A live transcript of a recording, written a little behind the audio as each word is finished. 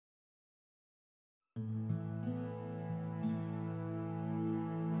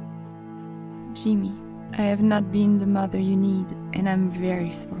Jimmy, I have not been the mother you need, and I'm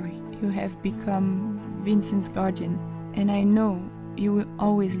very sorry. You have become Vincent's guardian, and I know you will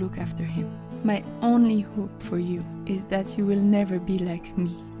always look after him. My only hope for you is that you will never be like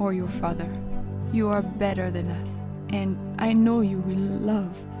me or your father. You are better than us, and I know you will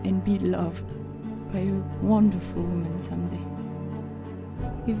love and be loved by a wonderful woman someday.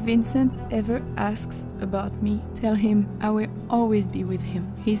 If Vincent ever asks about me, tell him I will always be with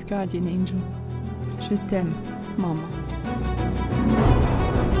him, his guardian angel. Je t'aime, Mama.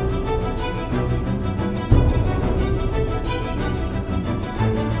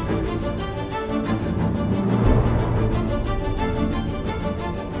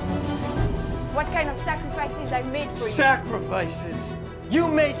 What kind of sacrifices I made for you? Sacrifices? You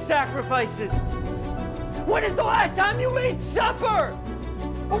made sacrifices! When is the last time you made supper?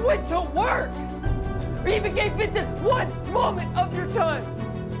 Or went to work? Or even gave Vincent one moment of your time?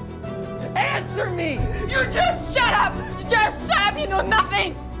 Answer me! You just shut up! Just shut up! You know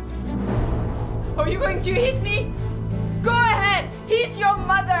nothing! Are you going to hit me? Go ahead! Hit your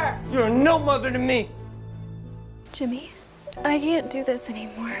mother! You're no mother to me! Jimmy, I can't do this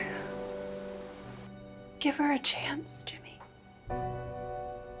anymore. Give her a chance, Jimmy.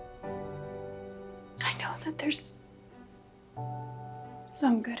 I know that there's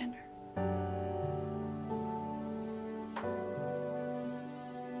some good in her.